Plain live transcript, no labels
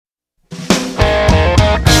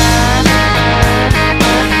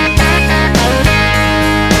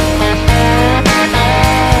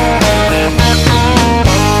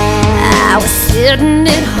sitting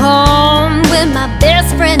at home when my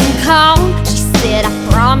best friend called. She said I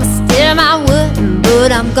promised him I wouldn't,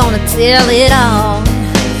 but I'm gonna tell it all.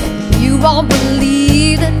 You won't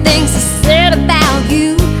believe the things he said about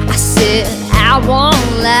you. I said I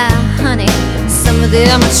won't lie, honey, some of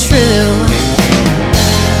them are true.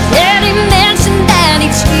 Then he mentioned that he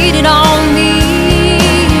cheated on me.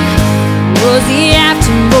 Was he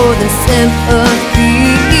after more than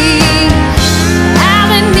sympathy?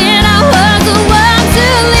 I'll admit I was the one to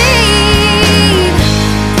leave.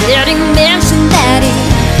 Then he mentioned that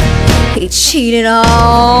he cheated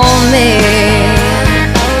on me.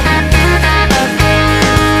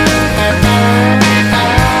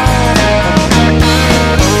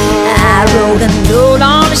 Wrote a note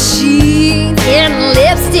on a sheet in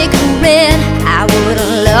lipstick red. I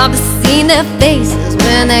would've loved to see their faces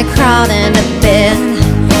when they crawled into bed.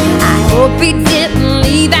 I hope he didn't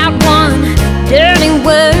leave out one dirty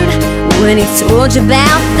word when he told you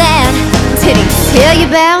about that. Did he tell you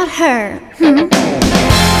about her?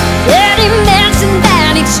 Did he mention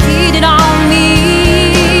that he cheated on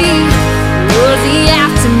me? Was he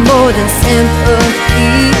after more than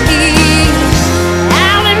sympathy?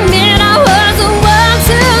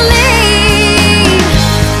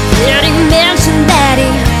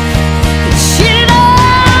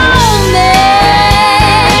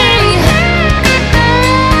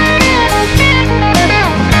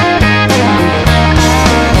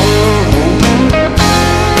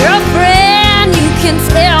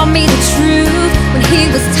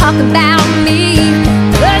 Talk about me.